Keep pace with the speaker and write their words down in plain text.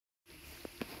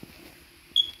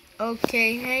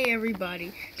Okay, hey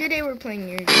everybody. Today we're playing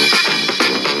your game.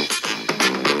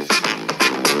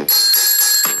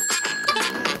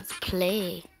 Let's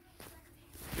play.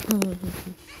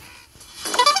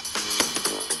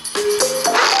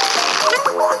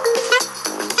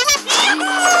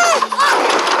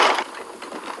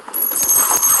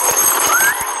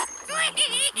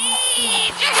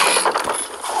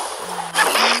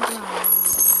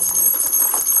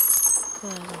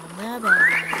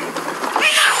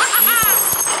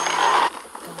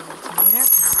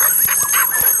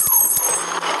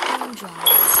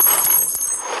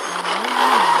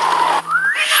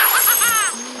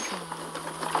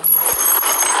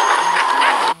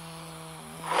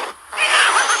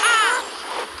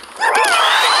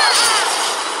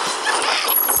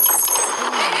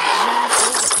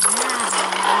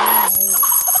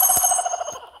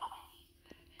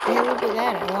 Look at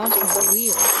that, I lost my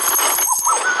wheel.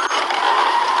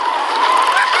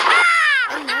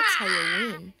 And that's how you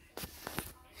win.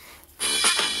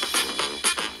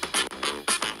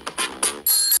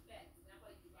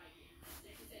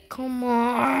 Come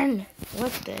on!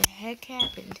 What the heck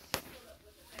happened?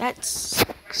 That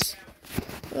sucks.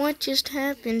 What just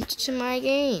happened to my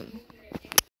game?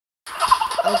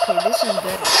 Okay, this is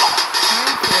better.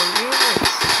 Time for a real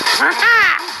race.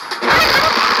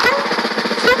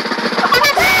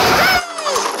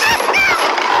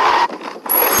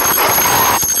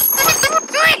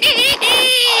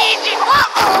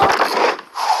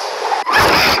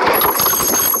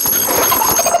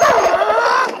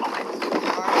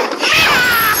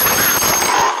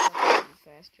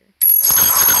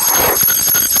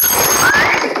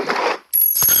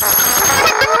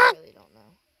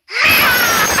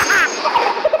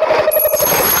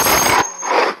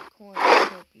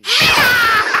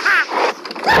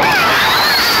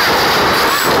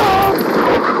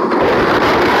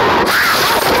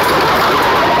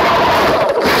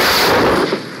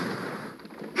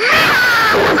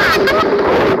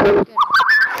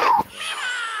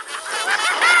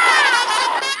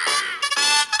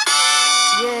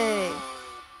 Yay!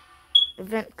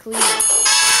 Event clear.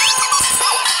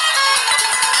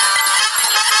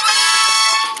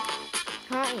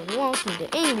 Hi and welcome to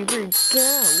Angry Birds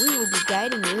Go. We will be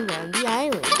guiding you around the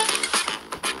island.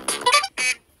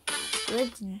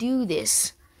 Let's do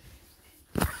this.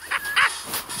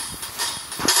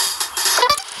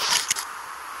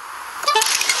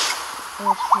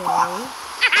 Okay.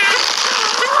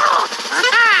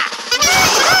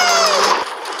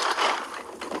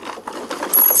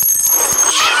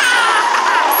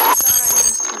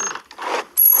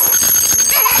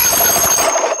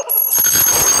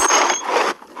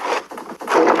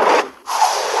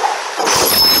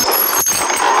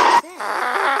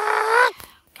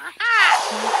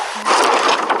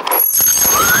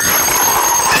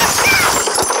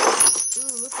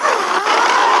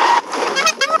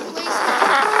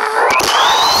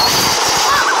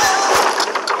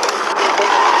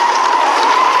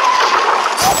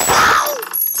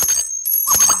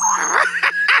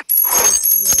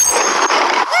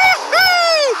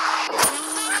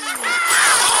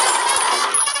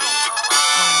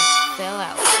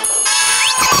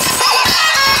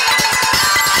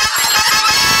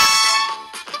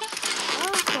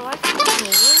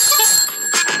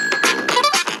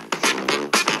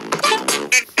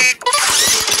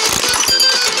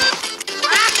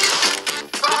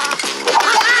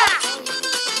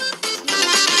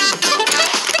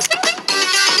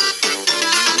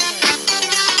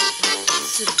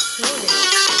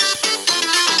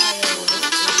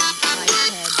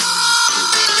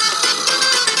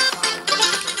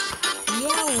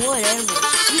 Whatever.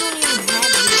 You don't even have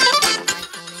to use an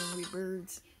iPhone, Angry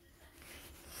Birds.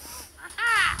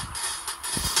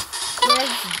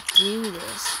 Let's do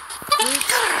this. Fruit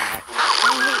snack. I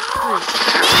hate fruit.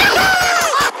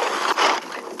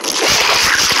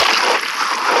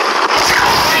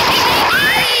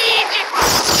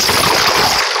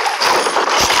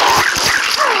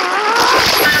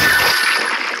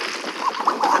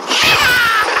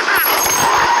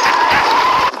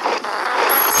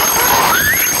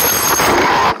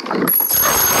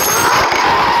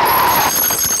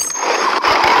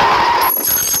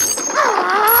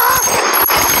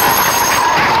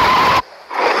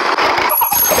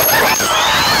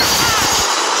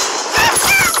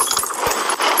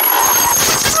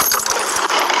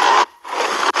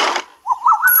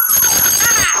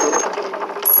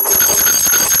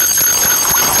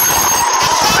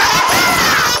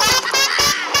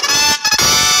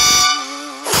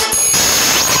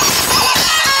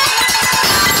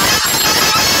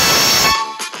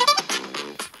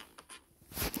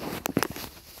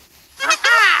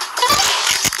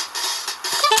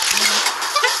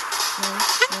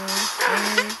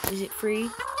 get free.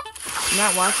 I'm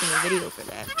not watching a video for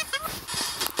that.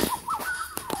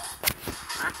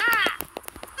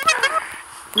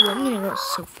 Ooh, I'm gonna go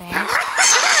so fast.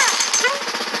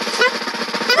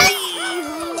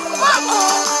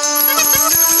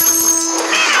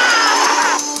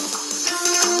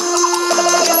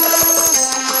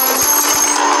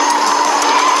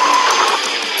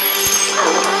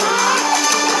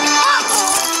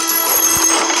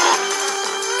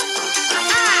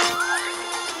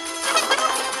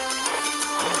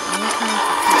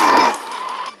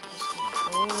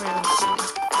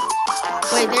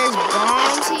 Wait, there's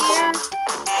bombs here?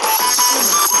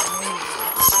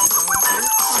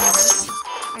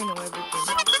 I know everything.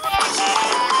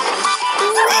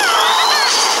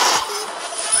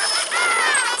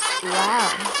 Wow.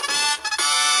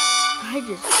 I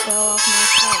just fell off my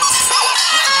couch.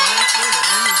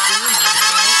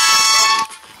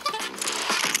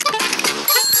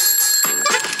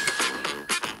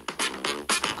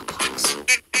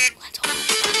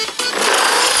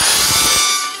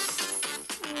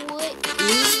 What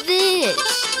is this?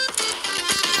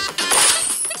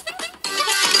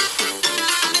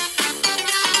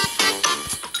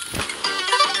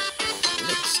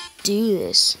 Let's do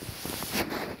this.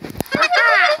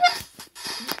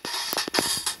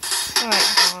 Alright,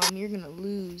 Mom, you're gonna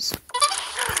lose.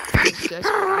 Because guess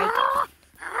what I got?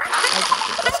 I got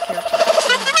the best character.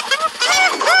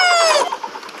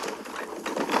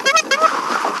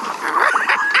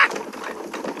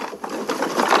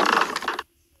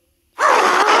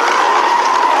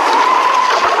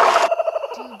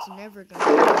 Dude's never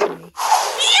gonna lose me.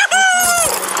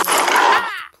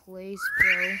 Place,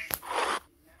 bro.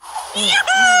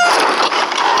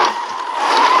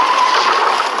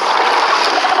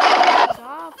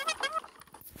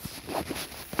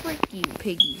 Frick you,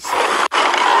 piggies.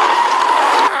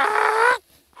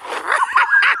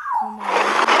 Come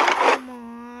on, come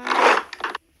on.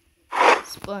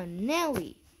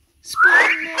 Spinelli.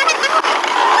 Spinelli.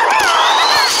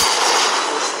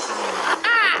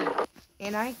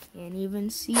 And I can't even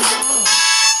see that.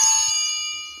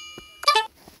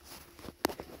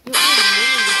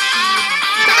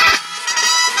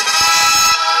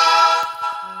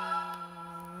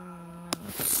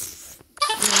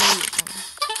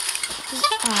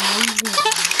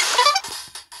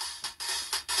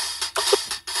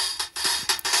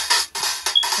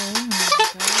 Oh my god.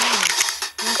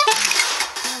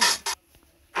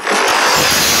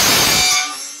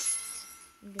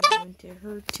 I'm gonna go into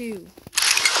her too.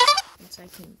 Once I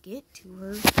can get to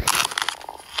her. It's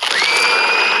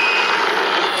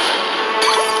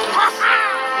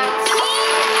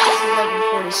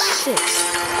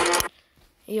 11:46.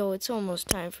 Yo, it's almost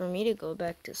time for me to go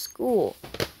back to school.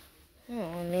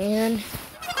 Oh man.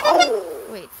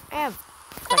 Wait, I have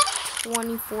like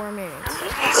 24 minutes.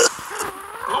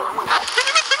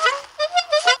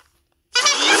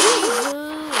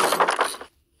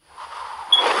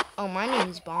 Oh, my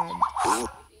name's Bomb.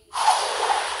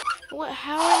 What?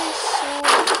 How are they so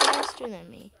faster than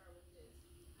me?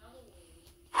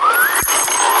 At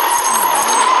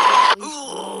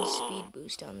least one speed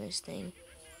boost on this thing.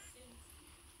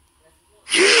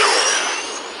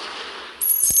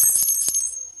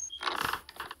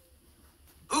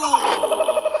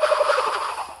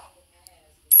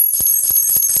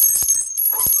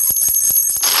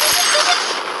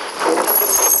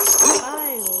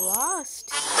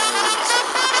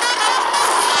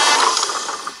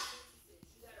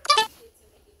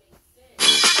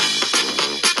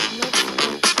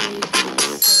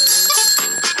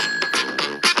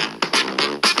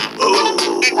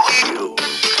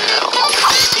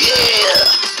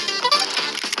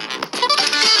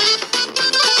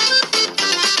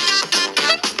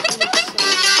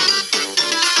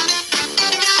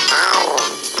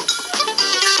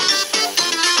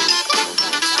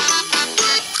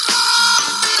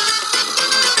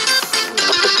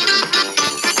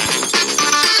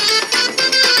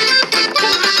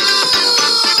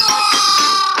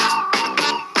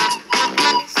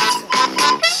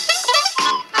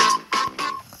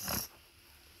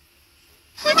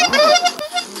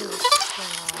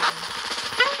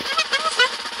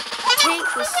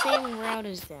 The same route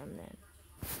as them then.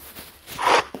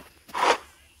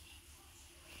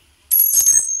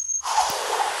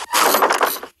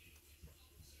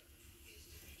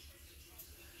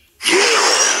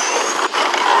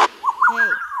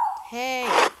 Hey.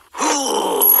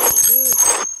 Dude,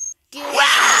 get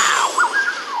out.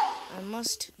 I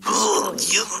must destroy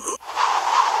you.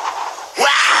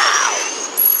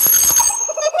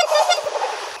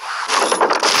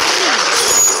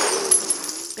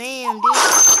 Bam, dude.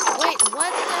 Wait,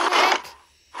 what the heck?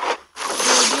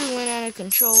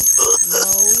 control.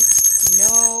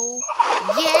 No.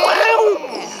 Yeah!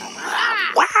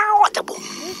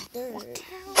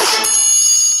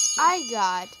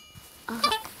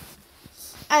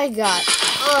 I got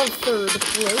a third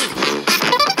place.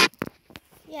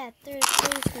 Yeah, third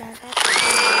place now.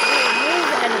 Move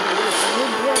out of the way. Your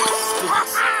breath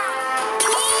stinks.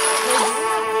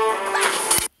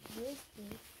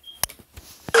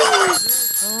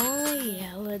 Oh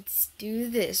yeah, let's do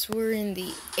this. We're in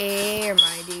the air,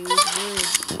 my dudes. We're in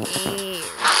the air.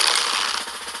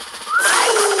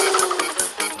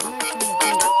 I'm not trying to beat.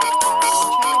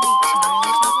 I'm trying to beat time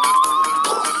or something.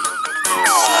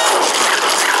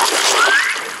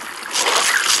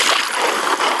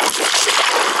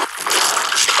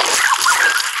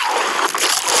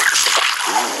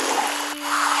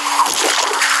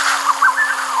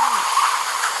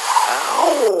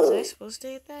 Was I supposed to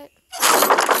hit that?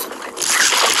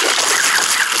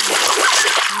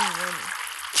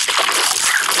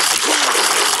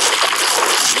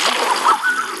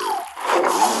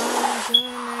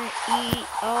 Eat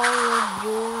all of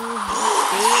your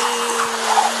berries.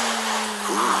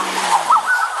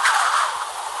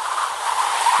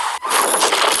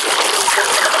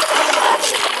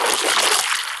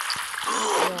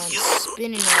 I'm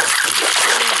spinning out.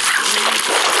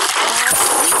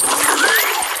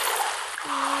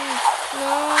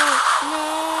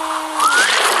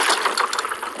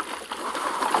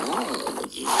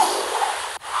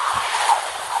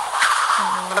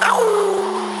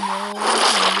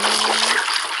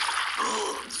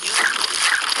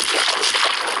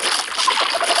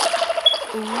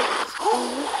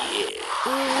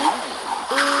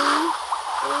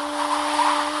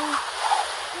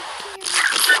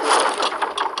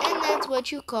 And that's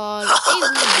what you call a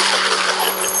win.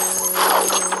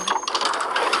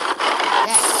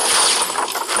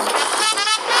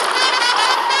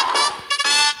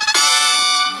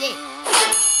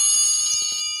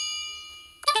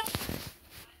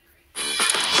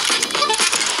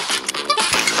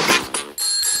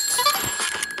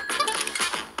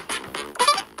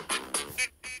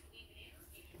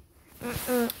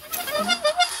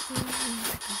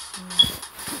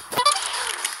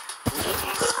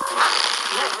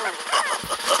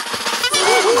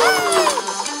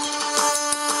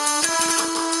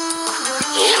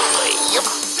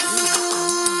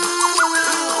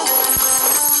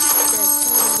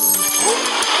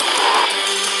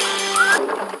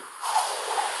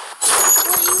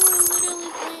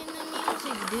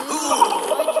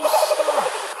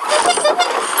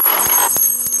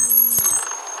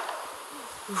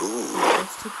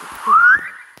 Let's take the quick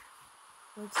route.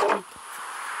 Let's take it.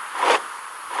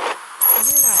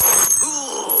 You're not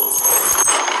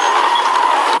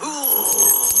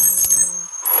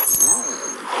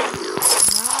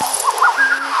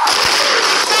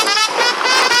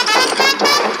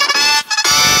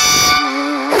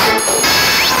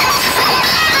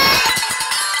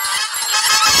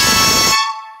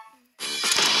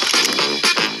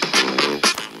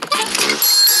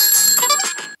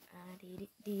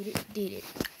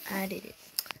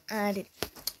I did it.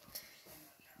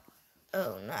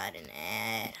 Oh, not an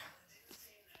ad.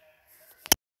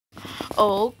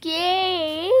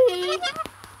 Okay.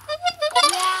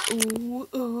 Ooh,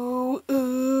 ooh,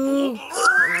 ooh.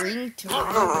 Ringtone. I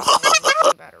never said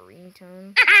anything about a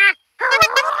ringtone.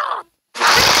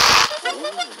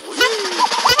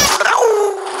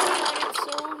 It's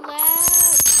so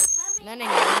loud. Not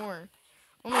anymore.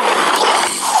 Oh my God.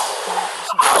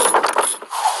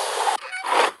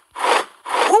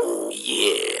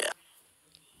 Yeah.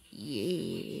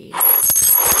 Yeah.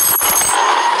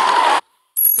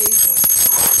 Big one.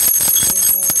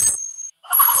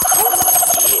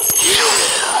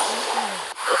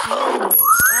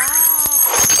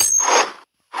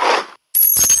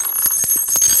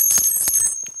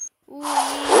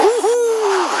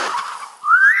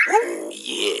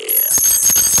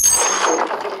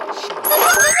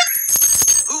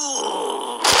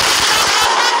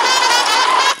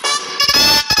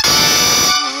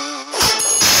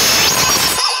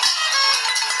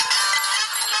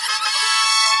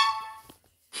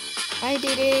 I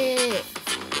did it!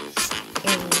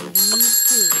 And you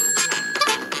did.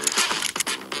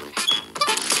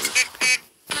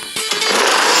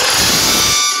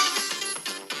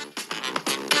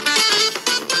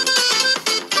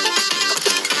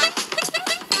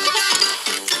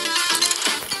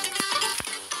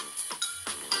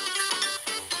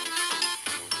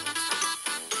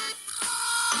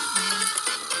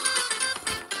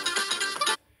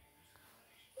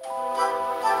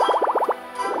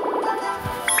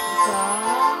 God.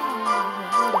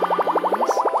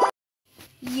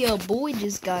 Your boy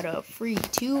just got a free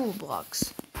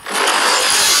toolbox.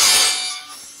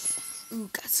 Ooh,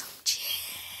 got some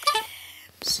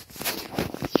gems.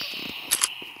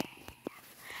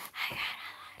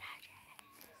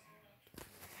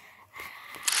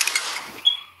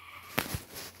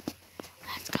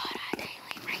 Let's go to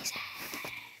daily races.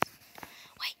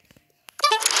 Wait.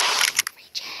 Free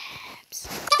gems.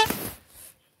 Let's go.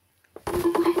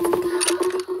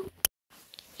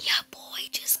 Your boy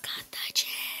just got the gems.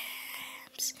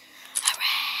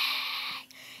 Hooray!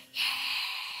 Yeah!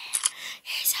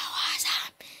 He's so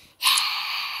awesome.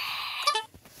 Yeah!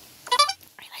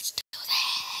 Alright, let's do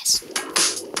this.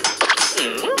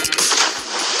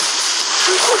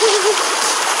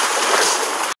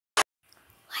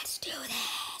 Let's do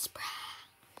this, bro.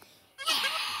 Yeah!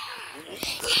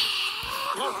 Yeah!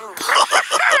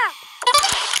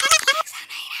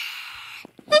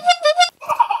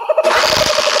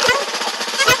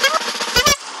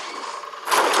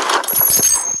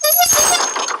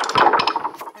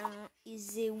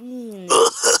 Is a win.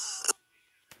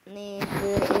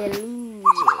 Never a loser.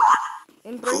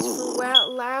 Embrace for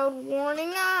loud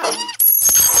warning up.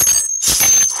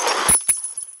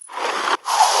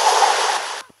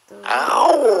 The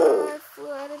water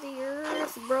flew out of the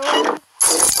earth, bro.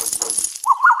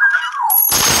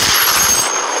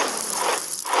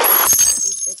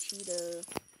 It's a cheater.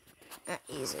 That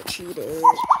is a cheater.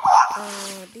 All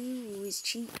I do is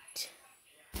cheat.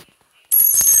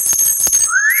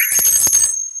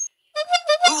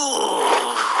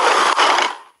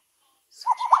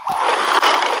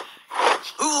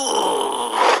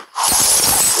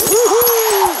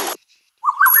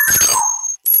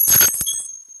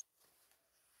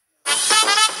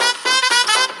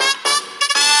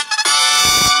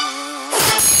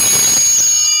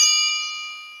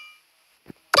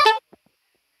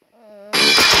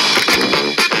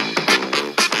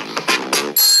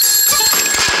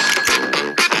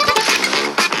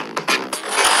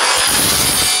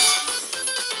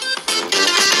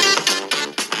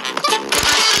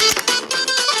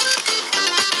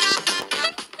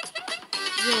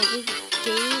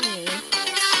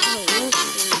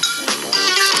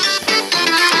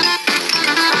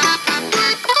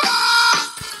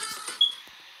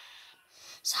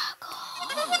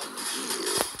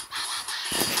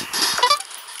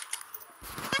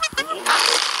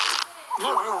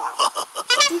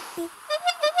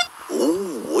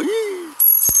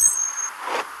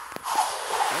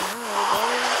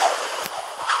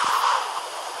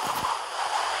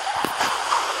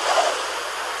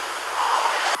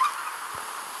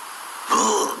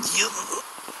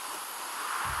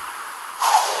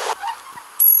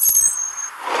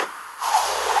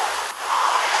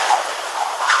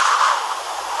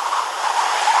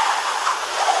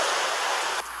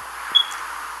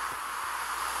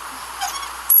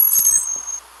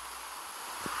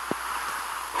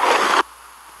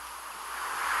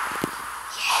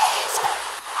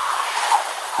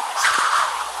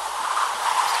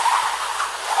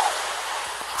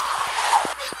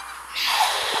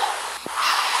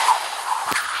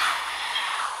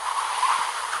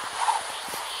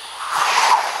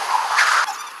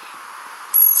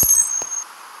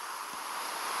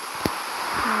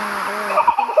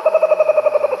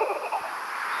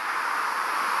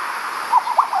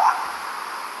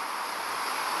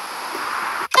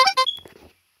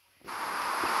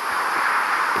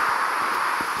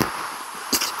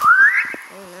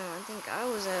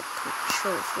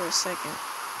 For a second.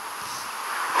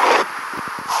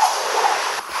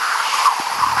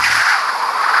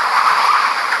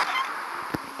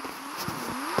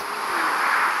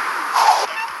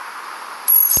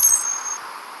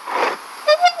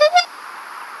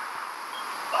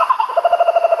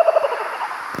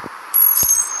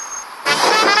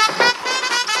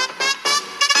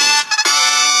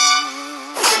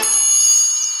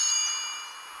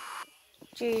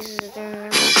 Jesus, damn.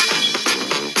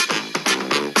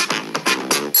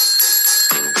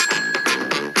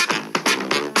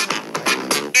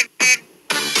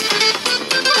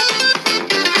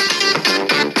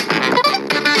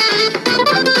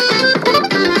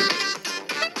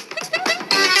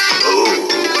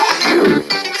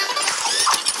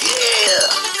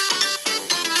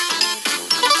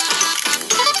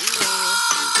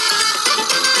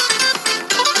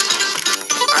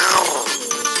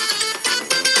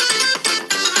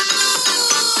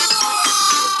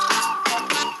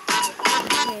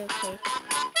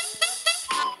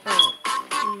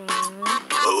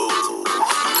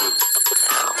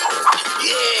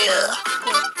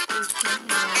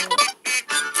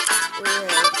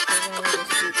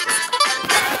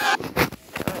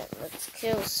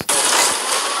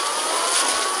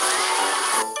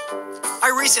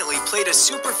 played a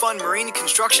super fun marine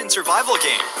construction survival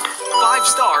game.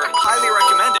 5-star, highly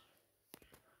recommended.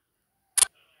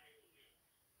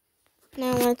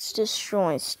 Now let's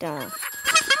destroy stuff.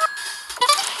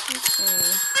 Okay.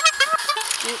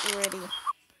 Get ready.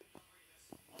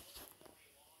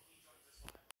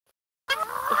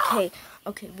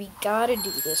 Okay, we gotta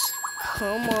do this.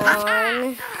 Come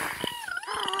on.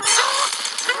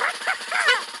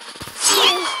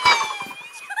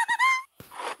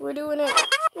 We're doing it.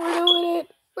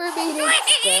 We're beating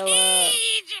Stella.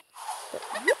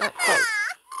 Not quite.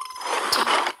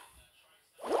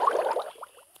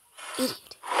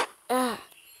 Idiot. Ah.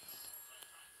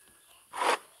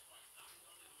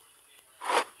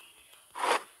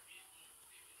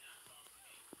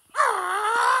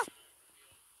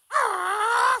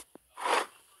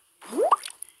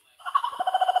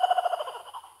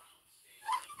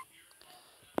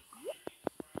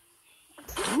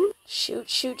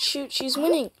 Shoot. She's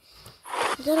winning.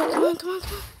 You gotta, come on.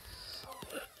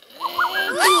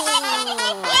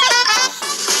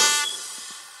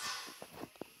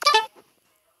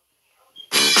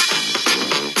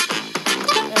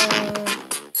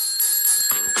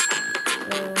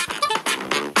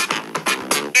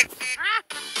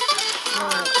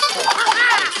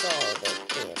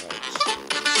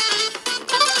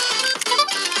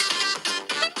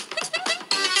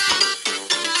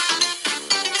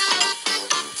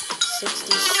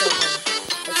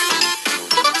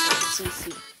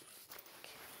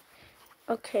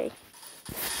 Okay.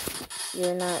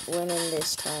 You're not winning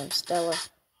this time, Stella.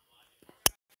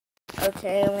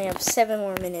 Okay, I only have 7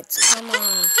 more minutes. Come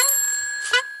on.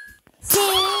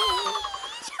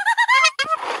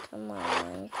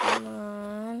 Come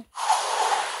on.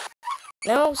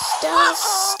 No, Stella,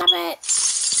 stop it.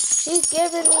 She's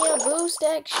giving me a boost,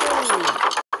 actually.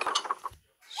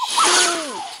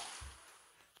 Shoot.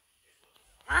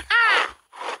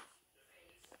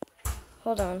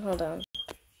 Hold on.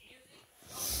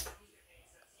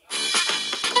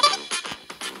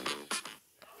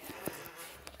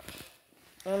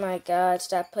 Oh my god,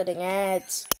 stop putting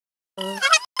ads.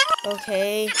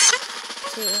 Okay.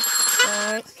 2,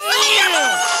 1.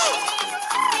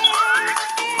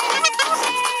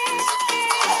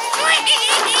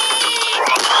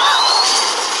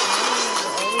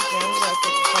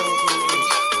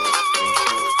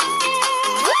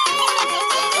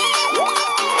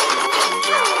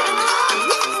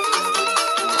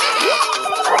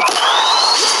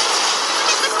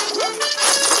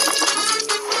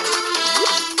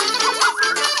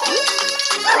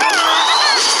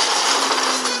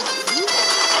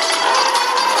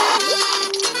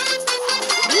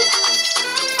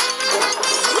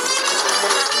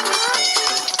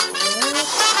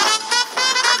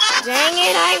 Dang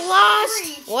it, I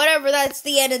lost! Whatever, that's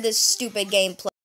the end of this stupid gameplay.